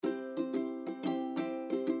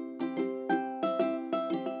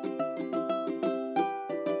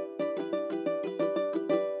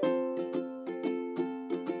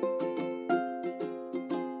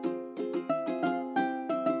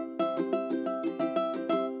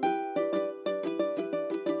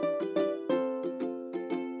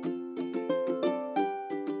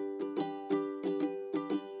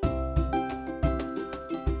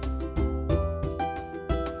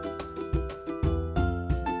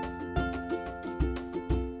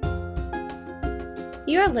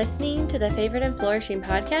You are listening to the Favored and Flourishing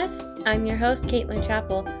podcast. I'm your host, Caitlin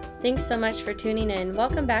Chappell. Thanks so much for tuning in.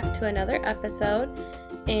 Welcome back to another episode,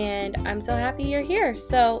 and I'm so happy you're here.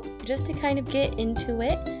 So just to kind of get into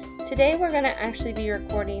it, today we're going to actually be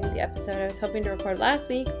recording the episode I was hoping to record last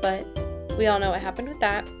week, but we all know what happened with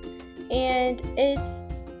that. And it's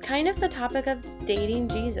kind of the topic of dating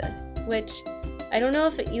Jesus, which I don't know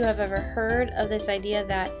if you have ever heard of this idea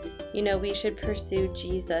that, we should pursue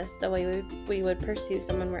Jesus the way we would pursue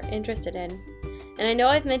someone we're interested in. And I know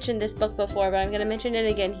I've mentioned this book before, but I'm going to mention it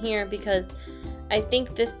again here because I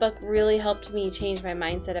think this book really helped me change my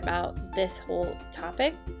mindset about this whole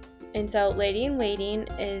topic. And so Lady in Waiting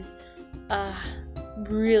is a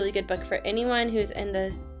really good book for anyone who's in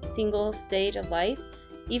the single stage of life.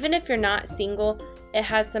 Even if you're not single, it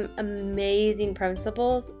has some amazing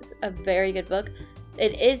principles. It's a very good book.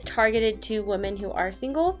 It is targeted to women who are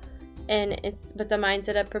single, and it's with the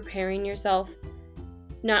mindset of preparing yourself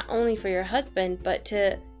not only for your husband, but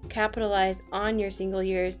to capitalize on your single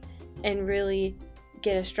years and really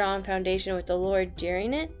get a strong foundation with the Lord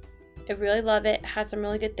during it. I really love it. It has some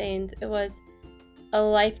really good things. It was a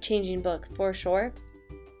life-changing book for sure.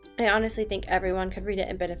 I honestly think everyone could read it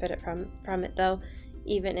and benefit from it though,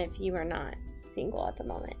 even if you are not single at the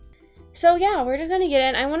moment. So yeah, we're just going to get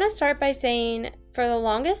in. I want to start by saying for the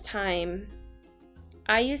longest time,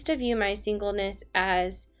 I used to view my singleness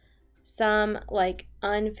as some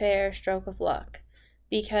unfair stroke of luck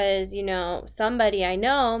because, somebody I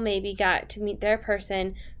know maybe got to meet their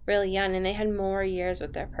person really young and they had more years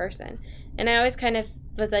with their person. And I always kind of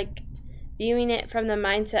was viewing it from the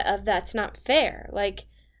mindset of that's not fair.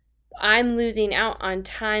 I'm losing out on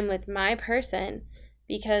time with my person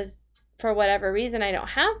because for whatever reason I don't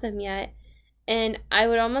have them yet. And I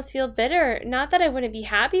would almost feel bitter. Not that I wouldn't be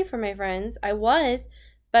happy for my friends. I was,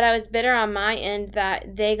 but I was bitter on my end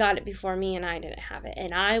that they got it before me and I didn't have it.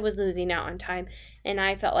 And I was losing out on time. And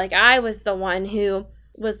I felt like I was the one who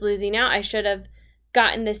was losing out. I should have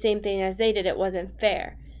gotten the same thing as they did. It wasn't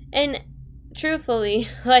fair. And truthfully,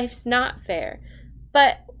 life's not fair.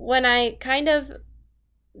 But when I kind of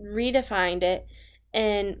redefined it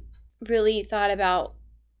and really thought about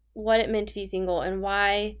what it meant to be single and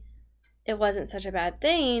why it wasn't such a bad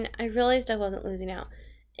thing, I realized I wasn't losing out.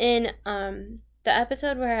 In the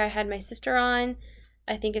episode where I had my sister on,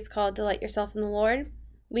 I think it's called Delight Yourself in the Lord,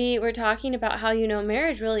 we were talking about how,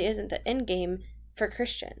 marriage really isn't the end game for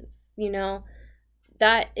Christians.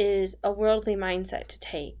 That is a worldly mindset to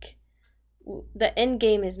take. The end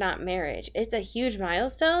game is not marriage. It's a huge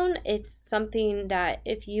milestone. It's something that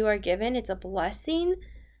if you are given, it's a blessing,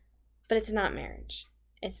 but it's not marriage.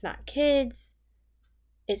 It's not kids.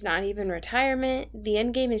 It's not even retirement. The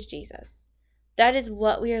end game is Jesus. That is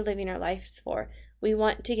what we are living our lives for. We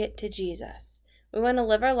want to get to Jesus. We want to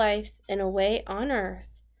live our lives in a way on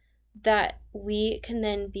earth that we can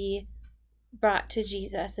then be brought to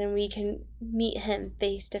Jesus and we can meet him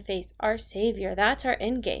face to face, our Savior. That's our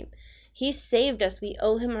end game. He saved us. We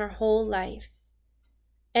owe him our whole lives.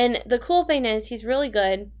 And the cool thing is he's really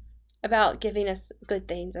good about giving us good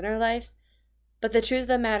things in our lives. But the truth of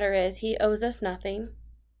the matter is he owes us nothing.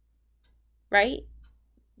 Right?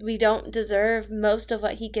 We don't deserve most of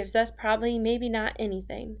what he gives us, probably maybe not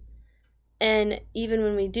anything. And even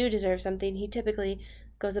when we do deserve something, he typically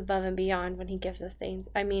goes above and beyond when he gives us things.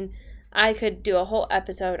 I mean, I could do a whole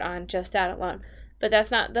episode on just that alone, but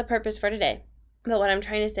that's not the purpose for today. But what I'm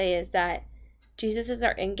trying to say is that Jesus is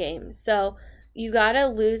our end game. So you gotta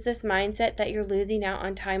lose this mindset that you're losing out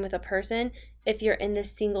on time with a person if you're in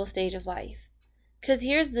this single stage of life. Because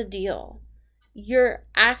here's the deal. You're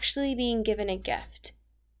actually being given a gift.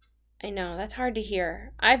 I know, that's hard to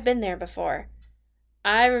hear. I've been there before.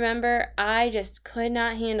 I remember I just could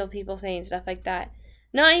not handle people saying stuff like that.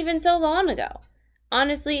 Not even so long ago.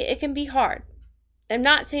 Honestly, it can be hard. I'm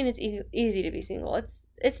not saying it's easy to be single.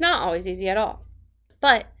 It's not always easy at all.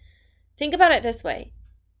 But think about it this way.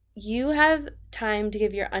 You have time to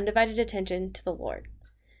give your undivided attention to the Lord.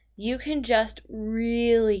 You can just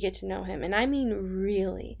really get to know him. And I mean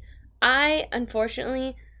really. I,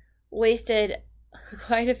 unfortunately, wasted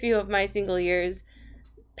quite a few of my single years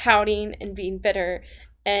pouting and being bitter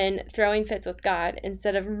and throwing fits with God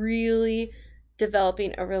instead of really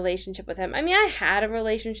developing a relationship with him. I mean, I had a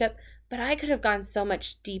relationship, but I could have gone so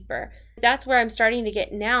much deeper. That's where I'm starting to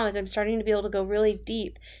get now, is I'm starting to be able to go really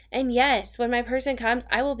deep. And yes, when my person comes,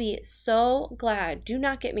 I will be so glad. Do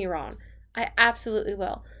not get me wrong. I absolutely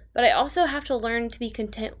will. But I also have to learn to be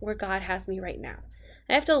content where God has me right now.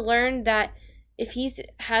 I have to learn that if he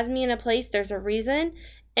has me in a place, there's a reason,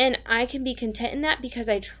 and I can be content in that because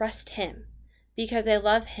I trust him, because I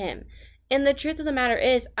love him. And the truth of the matter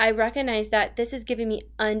is, I recognize that this is giving me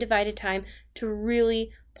undivided time to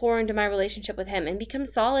really pour into my relationship with him and become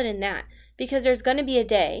solid in that. Because there's going to be a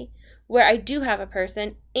day where I do have a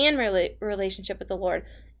person and my relationship with the Lord.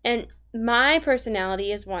 And my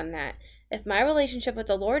personality is one that if my relationship with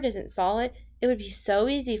the Lord isn't solid, it would be so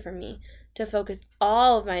easy for me to focus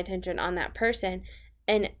all of my attention on that person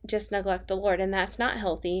and just neglect the Lord. And that's not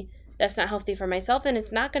healthy. That's not healthy for myself, and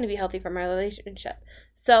it's not going to be healthy for my relationship.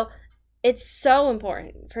 So it's so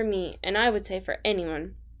important for me, and I would say for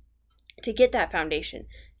anyone, to get that foundation,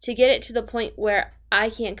 to get it to the point where I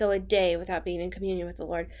can't go a day without being in communion with the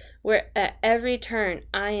Lord, where at every turn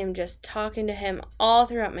I am just talking to him all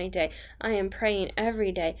throughout my day. I am praying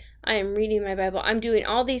every day. I am reading my Bible. I'm doing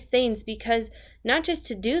all these things because, not just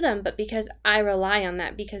to do them, but because I rely on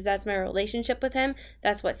that, because that's my relationship with him.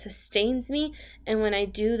 That's what sustains me. And when I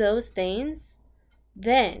do those things,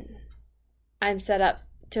 then I'm set up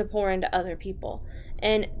to pour into other people.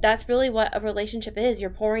 And that's really what a relationship is. You're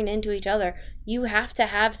pouring into each other. You have to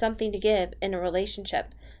have something to give in a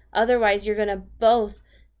relationship. Otherwise, you're going to both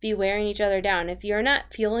be wearing each other down. If you're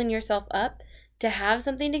not fueling yourself up to have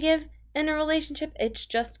something to give in a relationship, it's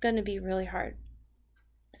just going to be really hard.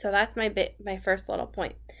 So that's my first little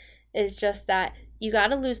point, is just that you got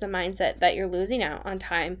to lose the mindset that you're losing out on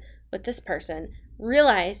time with this person.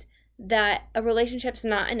 Realize that a relationship's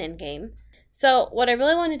not an end game. So what I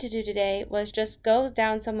really wanted to do today was just go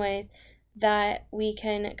down some ways that we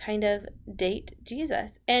can kind of date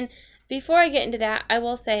Jesus. And before I get into that, I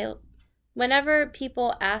will say, whenever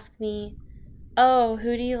people ask me, oh,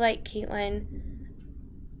 who do you like, Caitlin?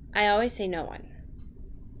 I always say no one.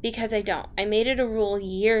 Because I don't. I made it a rule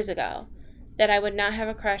years ago that I would not have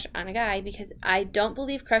a crush on a guy because I don't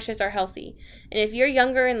believe crushes are healthy. And if you're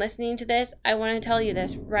younger and listening to this, I want to tell you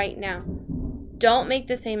this right now. Don't make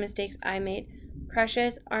the same mistakes I made.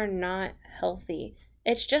 Crushes are not healthy.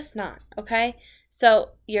 It's just not, okay?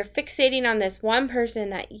 So you're fixating on this one person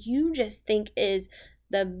that you just think is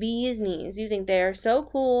the bee's knees. You think they are so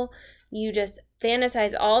cool. You just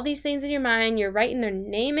fantasize all these things in your mind. You're writing their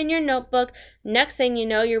name in your notebook. Next thing you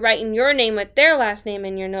know, you're writing your name with their last name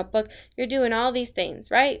in your notebook. You're doing all these things,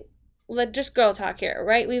 right? Well, just girl talk here,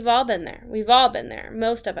 right? We've all been there. We've all been there.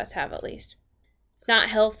 Most of us have, at least. It's not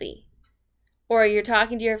healthy. Or you're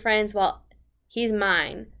talking to your friends, well, he's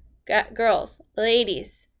mine. Girls,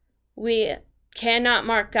 ladies, we cannot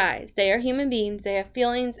mark guys. They are human beings. They have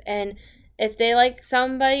feelings. And if they like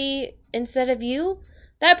somebody instead of you,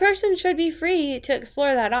 that person should be free to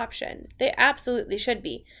explore that option. They absolutely should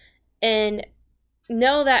be. And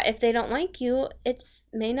know that if they don't like you, it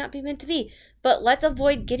may not be meant to be. But let's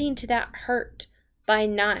avoid getting to that hurt by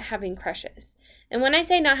not having crushes. And when I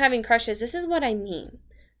say not having crushes, this is what I mean.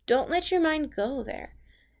 Don't let your mind go there.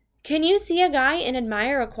 Can you see a guy and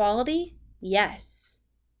admire a quality? Yes.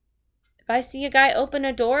 If I see a guy open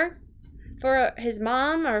a door for his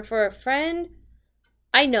mom or for a friend,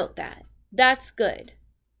 I note that. That's good.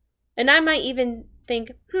 And I might even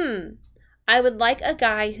think, I would like a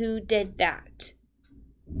guy who did that.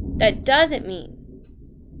 That doesn't mean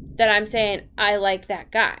that I'm saying I like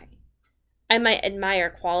that guy. I might admire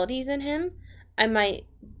qualities in him. I might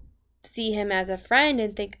see him as a friend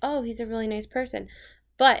and think, oh, he's a really nice person.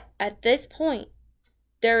 But at this point,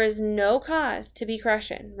 there is no cause to be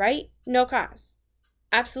crushing, right? No cause.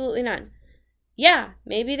 Absolutely none. Yeah,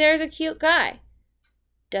 maybe there's a cute guy.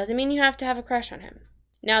 Doesn't mean you have to have a crush on him.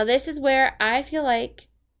 Now, this is where I feel like,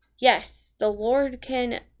 yes, the Lord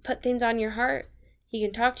can put things on your heart. He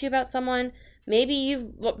can talk to you about someone. Maybe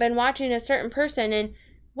you've been watching a certain person and,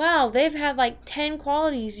 wow, they've had like 10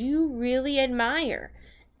 qualities you really admire.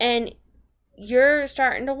 And you're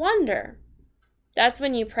starting to wonder. That's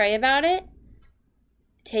when you pray about it,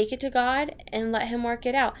 take it to God, and let him work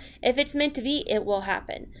it out. If it's meant to be, it will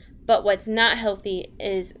happen. But what's not healthy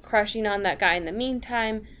is crushing on that guy in the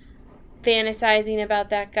meantime, fantasizing about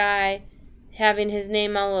that guy, having his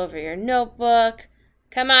name all over your notebook.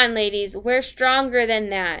 Come on, ladies, we're stronger than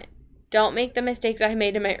that. Don't make the mistakes I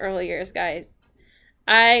made in my early years, guys.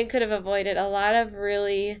 I could have avoided a lot of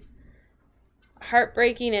really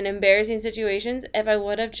heartbreaking and embarrassing situations if I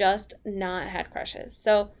would have just not had crushes.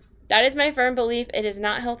 So that is my firm belief. It is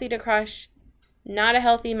not healthy to crush. Not a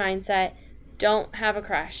healthy mindset. Don't have a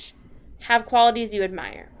crush. Have qualities you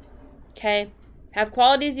admire. Okay? Have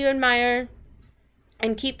qualities you admire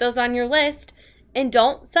and keep those on your list, and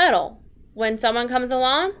don't settle. When someone comes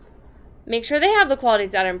along, make sure they have the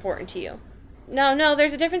qualities that are important to you. No,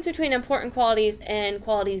 there's a difference between important qualities and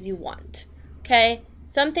qualities you want. Okay?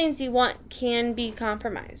 Some things you want can be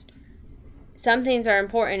compromised. Some things are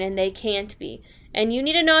important and they can't be. And you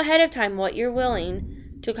need to know ahead of time what you're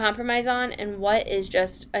willing to compromise on and what is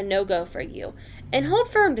just a no-go for you. And hold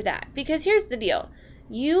firm to that, because here's the deal.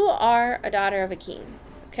 You are a daughter of a king,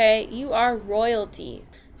 okay? You are royalty.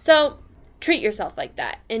 So treat yourself like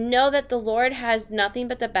that and know that the Lord has nothing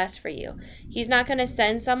but the best for you. He's not going to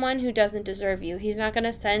send someone who doesn't deserve you. He's not going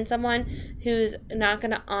to send someone who's not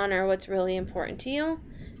going to honor what's really important to you.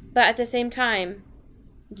 But at the same time,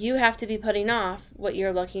 you have to be putting off what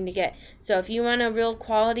you're looking to get. So if you want a real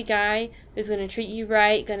quality guy who's going to treat you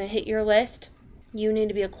right, going to hit your list, you need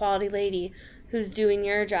to be a quality lady who's doing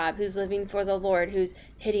your job, who's living for the Lord, who's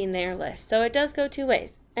hitting their list. So it does go two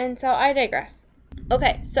ways. And so I digress.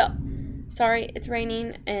 Okay, so sorry, it's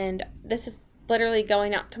raining, and this is literally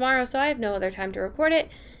going out tomorrow, so I have no other time to record it.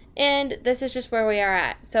 And this is just where we are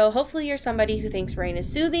at. So hopefully you're somebody who thinks rain is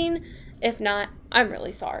soothing. If not, I'm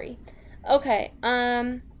really sorry. Okay,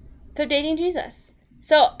 so dating Jesus.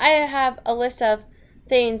 So I have a list of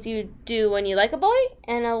things you do when you like a boy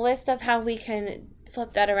and a list of how we can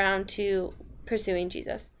flip that around to pursuing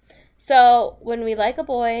Jesus. So when we like a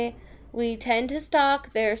boy, we tend to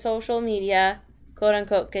stalk their social media, quote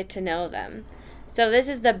unquote, get to know them. So this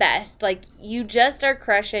is the best. Like, you just are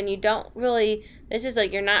crushing. You don't really, this is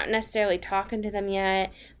like, you're not necessarily talking to them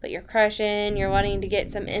yet, but you're crushing. You're wanting to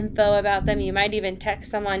get some info about them. You might even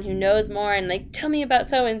text someone who knows more and like, tell me about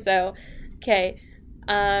so-and-so. Okay.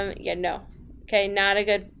 Yeah, no. Okay. Not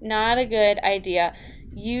a good idea.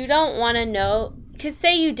 You don't want to know, because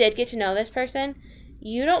say you did get to know this person,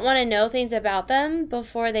 you don't want to know things about them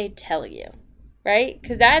before they tell you, right?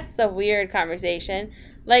 Because that's a weird conversation.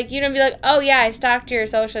 Like, you don't be like, oh yeah, I stalked your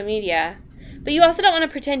social media. But you also don't want to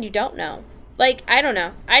pretend you don't know. Like, I don't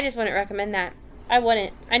know. I just wouldn't recommend that. I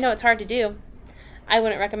wouldn't. I know it's hard to do. I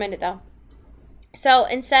wouldn't recommend it though. So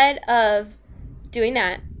instead of doing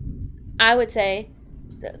that, I would say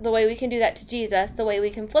the way we can do that to Jesus, the way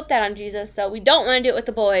we can flip that on Jesus, so we don't want to do it with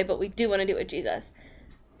the boy, but we do want to do it with Jesus.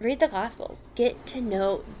 Read the Gospels. Get to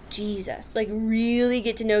know Jesus. Like, really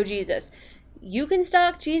get to know Jesus. You can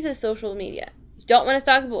stalk Jesus' social media. You don't want to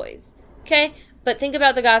stalk boys, okay? But think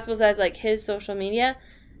about the Gospels as like his social media.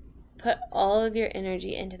 Put all of your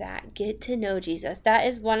energy into that. Get to know Jesus. That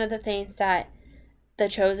is one of the things that the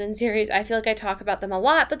Chosen series, I feel like I talk about them a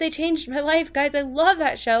lot, but they changed my life, guys. I love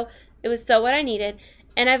that show. It was so what I needed.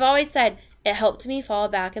 And I've always said it helped me fall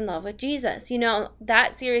back in love with Jesus. You know,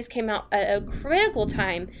 that series came out at a critical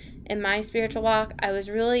time in my spiritual walk. I was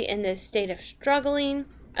really in this state of struggling.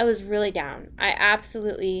 I was really down. I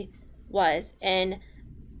absolutely was. And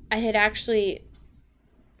I had actually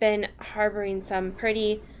been harboring some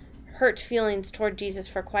pretty hurt feelings toward Jesus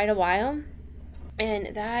for quite a while.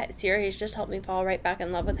 And that series just helped me fall right back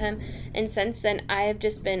in love with him. And since then, I have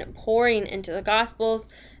just been pouring into the Gospels,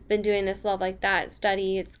 been doing this Love Like That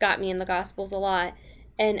study. It's got me in the Gospels a lot.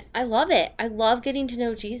 And I love it. I love getting to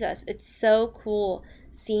know Jesus. It's so cool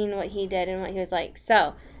seeing what he did and what he was like.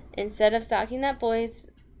 So instead of stalking that boy's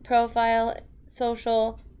profile,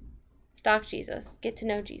 social, stalk Jesus. Get to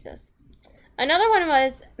know Jesus. Another one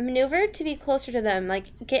was maneuver to be closer to them,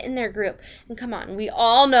 like get in their group. And come on, we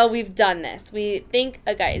all know we've done this. We think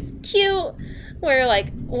a guy is cute. We're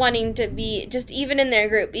like wanting to be just even in their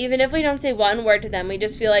group. Even if we don't say one word to them, we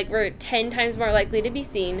just feel like we're 10 times more likely to be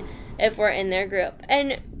seen if we're in their group.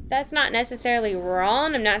 And that's not necessarily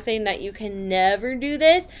wrong. I'm not saying that you can never do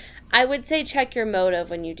this. I would say check your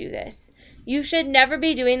motive when you do this. You should never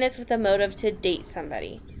be doing this with a motive to date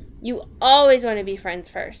somebody. You always want to be friends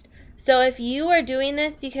first. So if you are doing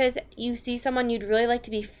this because you see someone you'd really like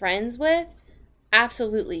to be friends with,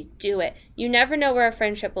 absolutely do it. You never know where a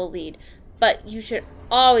friendship will lead, but you should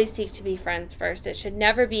always seek to be friends first. It should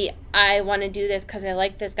never be, I want to do this because I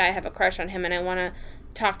like this guy, I have a crush on him, and I want to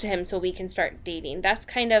talk to him so we can start dating. That's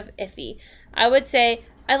kind of iffy. I would say,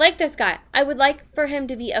 I like this guy. I would like for him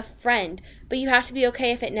to be a friend, but you have to be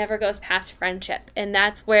okay if it never goes past friendship. And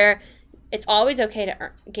that's where it's always okay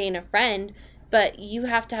to gain a friend, but you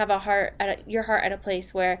have to have your heart at a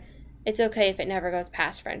place where it's okay if it never goes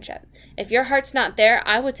past friendship. If your heart's not there,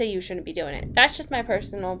 I would say you shouldn't be doing it. That's just my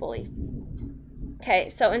personal belief. Okay,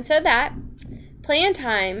 so instead of that, plan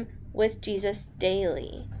time with Jesus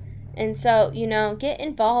daily. And so, get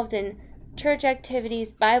involved in church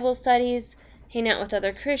activities, Bible studies, hang out with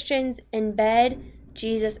other Christians, embed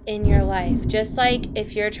Jesus in your life. Just like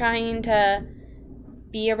if you're trying to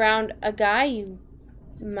be around a guy you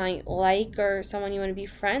might like or someone you want to be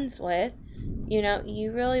friends with,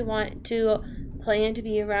 you really want to plan to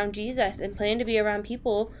be around Jesus and plan to be around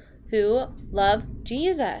people who love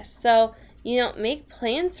Jesus. So, make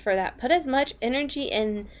plans for that. Put as much energy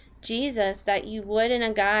in Jesus that you would in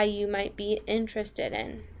a guy you might be interested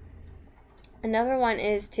in. Another one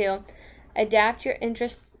is to Adapt your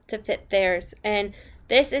interests to fit theirs. And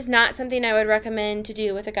this is not something I would recommend to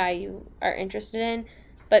do with a guy you are interested in,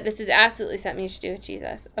 but this is absolutely something you should do with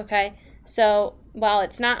Jesus, okay? So while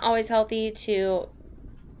it's not always healthy to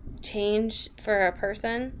change for a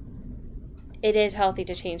person, it is healthy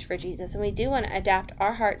to change for Jesus. And we do want to adapt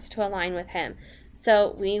our hearts to align with him.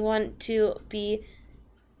 So we want to be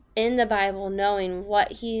in the Bible knowing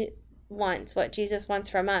what he wants, what Jesus wants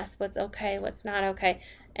from us, what's okay, what's not okay,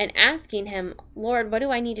 and asking him, Lord, what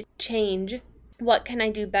do I need to change? What can I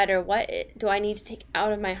do better? What do I need to take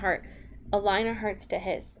out of my heart? Align our hearts to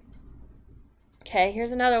his. Okay,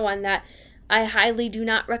 here's another one that I highly do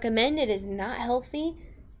not recommend. It is not healthy,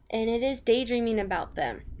 and it is daydreaming about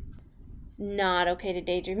them. It's not okay to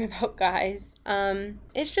daydream about guys.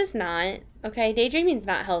 It's just not. Okay, daydreaming's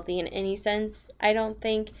not healthy in any sense. I don't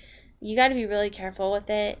think. You got to be really careful with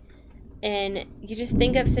it. And you just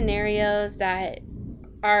think of scenarios that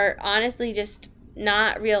are honestly just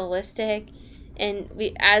not realistic. And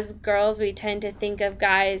we, as girls, we tend to think of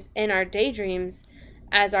guys in our daydreams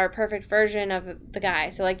as our perfect version of the guy.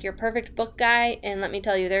 So like your perfect book guy, and let me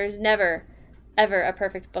tell you, there's never, ever a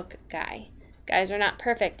perfect book guy. Guys are not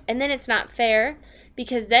perfect. And then it's not fair,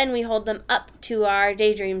 because then we hold them up to our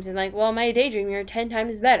daydreams and like, well, my daydream, you're 10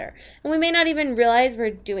 times better. And we may not even realize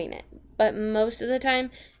we're doing it. But most of the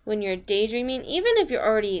time, when you're daydreaming, even if you're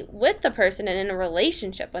already with the person and in a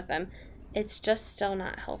relationship with them, it's just still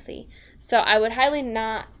not healthy. So I would highly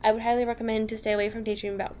recommend to stay away from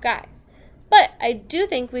daydreaming about guys. But I do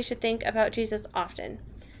think we should think about Jesus often.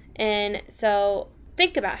 And so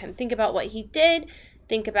think about him. Think about what he did.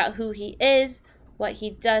 Think about who he is, what he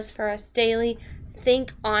does for us daily.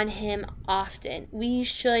 Think on him often. We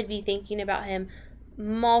should be thinking about him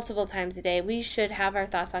multiple times a day. We should have our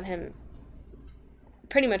thoughts on him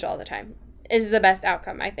pretty much all the time. Is the best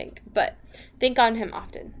outcome, I think. But think on him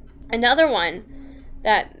often. Another one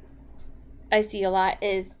that I see a lot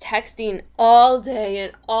is texting all day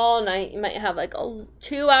and all night. You might have like a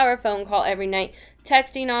 2-hour phone call every night,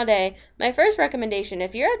 texting all day. My first recommendation,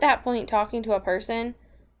 if you're at that point talking to a person,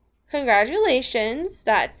 congratulations,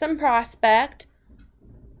 that's some prospect.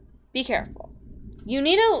 Be careful. You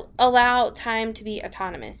need to allow time to be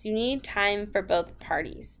autonomous. You need time for both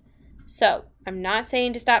parties. So I'm not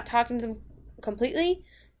saying to stop talking to them completely.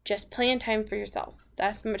 Just plan time for yourself.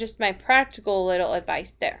 That's just my practical little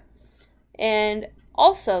advice there. And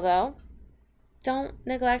also, though, don't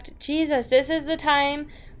neglect Jesus. This is the time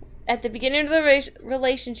at the beginning of the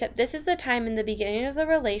relationship. This is the time in the beginning of the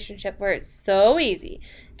relationship where it's so easy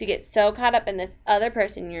to get so caught up in this other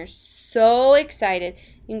person. You're so excited.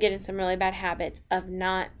 You can get in some really bad habits of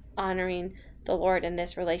not honoring the Lord in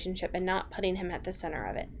this relationship and not putting him at the center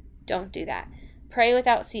of it. Don't do that. Pray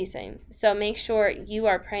without ceasing. So make sure you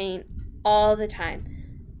are praying all the time.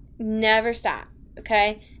 Never stop,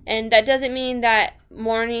 okay? And that doesn't mean that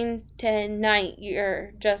morning to night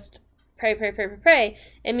you're just pray.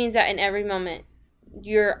 It means that in every moment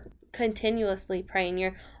you're continuously praying.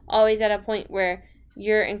 You're always at a point where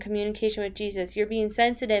you're in communication with Jesus. You're being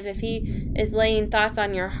sensitive if he is laying thoughts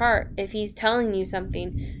on your heart. If he's telling you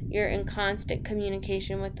something, you're in constant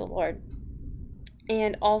communication with the Lord.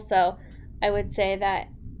 And also, I would say that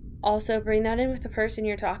also bring that in with the person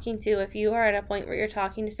you're talking to. If you are at a point where you're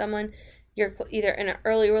talking to someone, you're either in an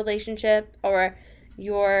early relationship or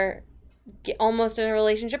you're almost in a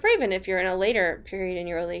relationship, or even if you're in a later period in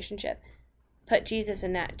your relationship, put Jesus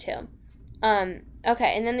in that too.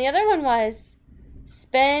 Okay, and then the other one was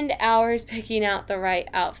spend hours picking out the right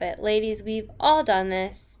outfit. Ladies, we've all done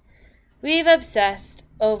this. We've obsessed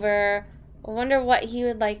over, I wonder what he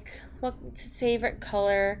would like, what's his favorite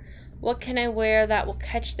color, what can I wear that will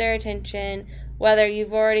catch their attention, whether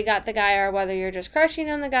you've already got the guy or whether you're just crushing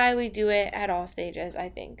on the guy. We do it at all stages, I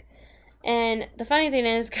think. And the funny thing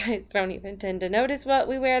is, guys don't even tend to notice what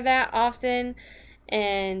we wear that often.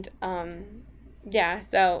 And, yeah,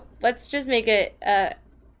 so let's just make it a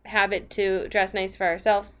habit to dress nice for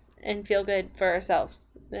ourselves and feel good for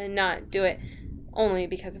ourselves and not do it only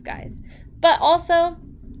because of guys. But also,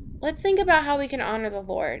 let's think about how we can honor the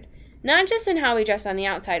Lord. Not just in how we dress on the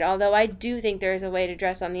outside, although I do think there is a way to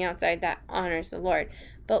dress on the outside that honors the Lord.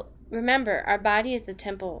 But remember, our body is the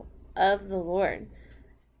temple of the Lord.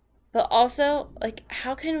 But also, like,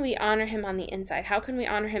 how can we honor him on the inside? How can we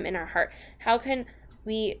honor him in our heart? How can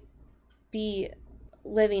we be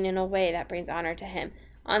living in a way that brings honor to him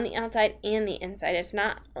on the outside and the inside? It's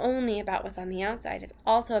not only about what's on the outside. It's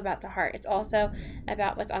also about the heart. It's also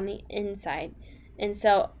about what's on the inside. And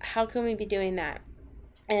so how can we be doing that?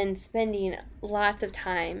 And spending lots of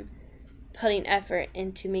time putting effort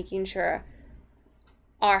into making sure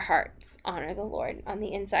our hearts honor the Lord on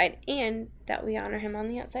the inside, and that we honor him on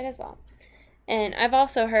the outside as well. And I've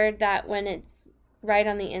also heard that when it's right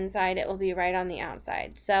on the inside, it will be right on the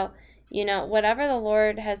outside. So, whatever the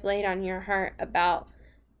Lord has laid on your heart about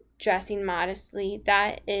dressing modestly,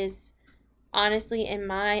 that is honestly, in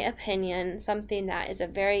my opinion, something that is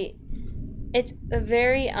very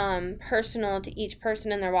personal to each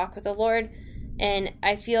person in their walk with the Lord. And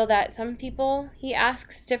I feel that some people he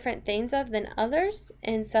asks different things of than others.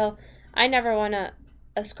 And so I never want to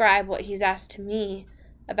ascribe what he's asked to me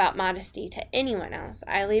about modesty to anyone else.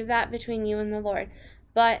 I leave that between you and the Lord.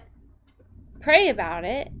 But pray about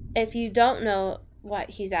it. If you don't know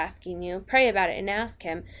what he's asking you, pray about it and ask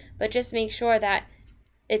him. But just make sure that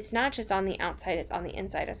it's not just on the outside, it's on the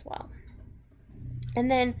inside as well. And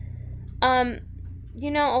then,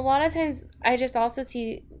 a lot of times I just also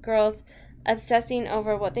see girls obsessing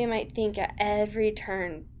over what they might think at every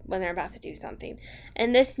turn when they're about to do something.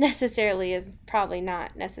 And this necessarily is probably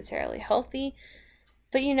not necessarily healthy.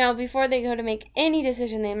 But, before they go to make any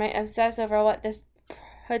decision, they might obsess over what this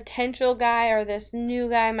potential guy or this new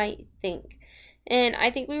guy might think. And I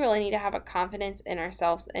think we really need to have a confidence in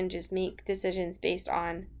ourselves and just make decisions based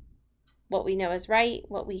on what we know is right,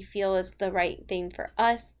 what we feel is the right thing for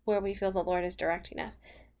us, where we feel the Lord is directing us.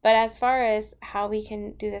 But as far as how we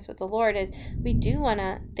can do this with the Lord is we do want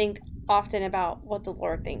to think often about what the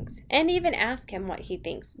Lord thinks and even ask him what he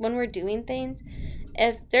thinks when we're doing things.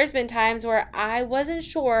 If there's been times where I wasn't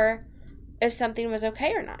sure if something was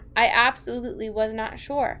okay or not. I absolutely was not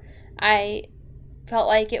sure. I felt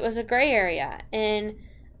like it was a gray area and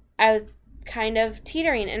I was kind of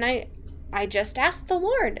teetering, and I just asked the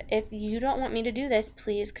Lord, if you don't want me to do this,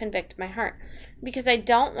 please convict my heart, because I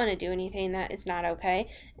don't want to do anything that is not okay.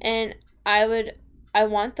 And I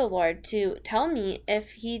want the Lord to tell me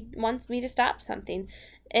if he wants me to stop something.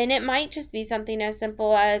 And it might just be something as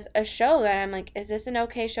simple as a show that I'm like, is this an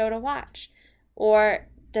okay show to watch? Or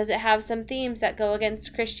does it have some themes that go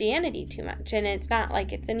against Christianity too much? And it's not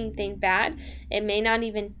like it's anything bad. It may not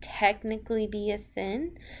even technically be a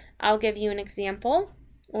sin. I'll give you an example.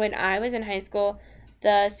 When I was in high school,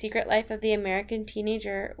 The Secret Life of the American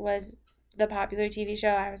Teenager was the popular TV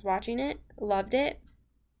show. I was watching it, loved it.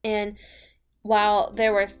 And while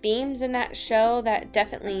there were themes in that show that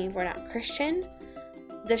definitely were not Christian,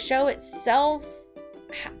 the show itself,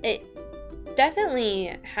 it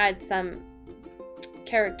definitely had some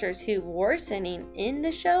characters who were sinning in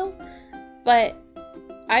the show, but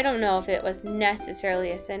I don't know if it was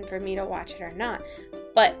necessarily a sin for me to watch it or not.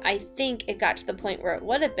 But I think it got to the point where it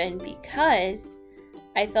would have been, because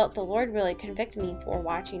I felt the Lord really convict me for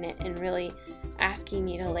watching it and really asking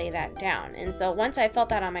me to lay that down. And so once I felt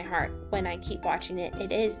that on my heart, when I keep watching it,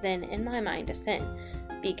 it is then in my mind a sin,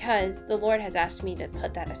 because the Lord has asked me to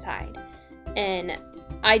put that aside. And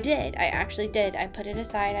I did. I actually did. I put it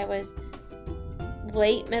aside. I was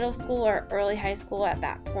late middle school or early high school at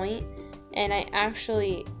that point, and I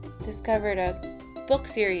actually discovered a book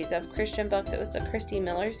series of Christian books. It was the Christy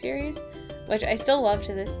Miller series, which I still love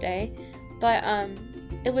to this day. But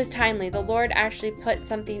it was timely. The Lord actually put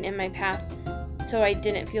something in my path so I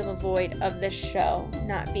didn't feel the void of this show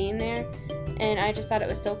not being there. And I just thought it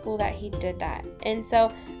was so cool that he did that. And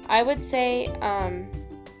so I would say,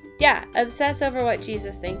 obsess over what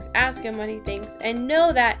Jesus thinks. Ask him what he thinks. And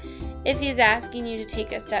know that if he's asking you to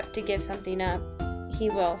take a step to give something up, he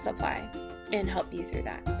will supply and help you through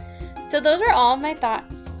that. So those are all my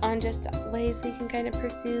thoughts on just ways we can kind of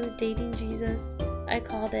pursue dating Jesus, I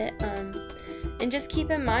called it. And just keep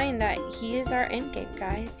in mind that he is our end game,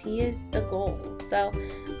 guys. He is the goal. So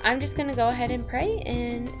I'm just going to go ahead and pray.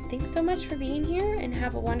 And thanks so much for being here, and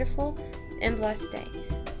have a wonderful and blessed day.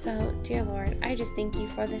 So, dear Lord, I just thank you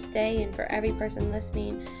for this day and for every person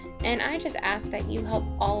listening. And I just ask that you help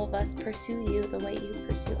all of us pursue you the way you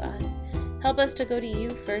pursue us. Help us to go to you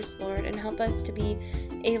first, Lord, and help us to be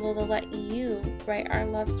able to let you write our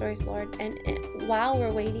love stories, Lord. And while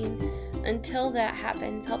we're waiting until that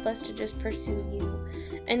happens, help us to just pursue you.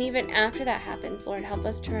 And even after that happens, Lord, help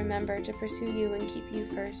us to remember to pursue you and keep you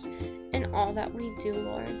first in all that we do,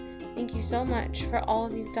 Lord. Thank you so much for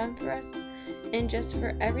all you've done for us, and just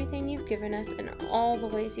for everything you've given us and all the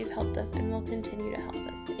ways you've helped us and will continue to help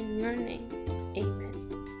us. In your name.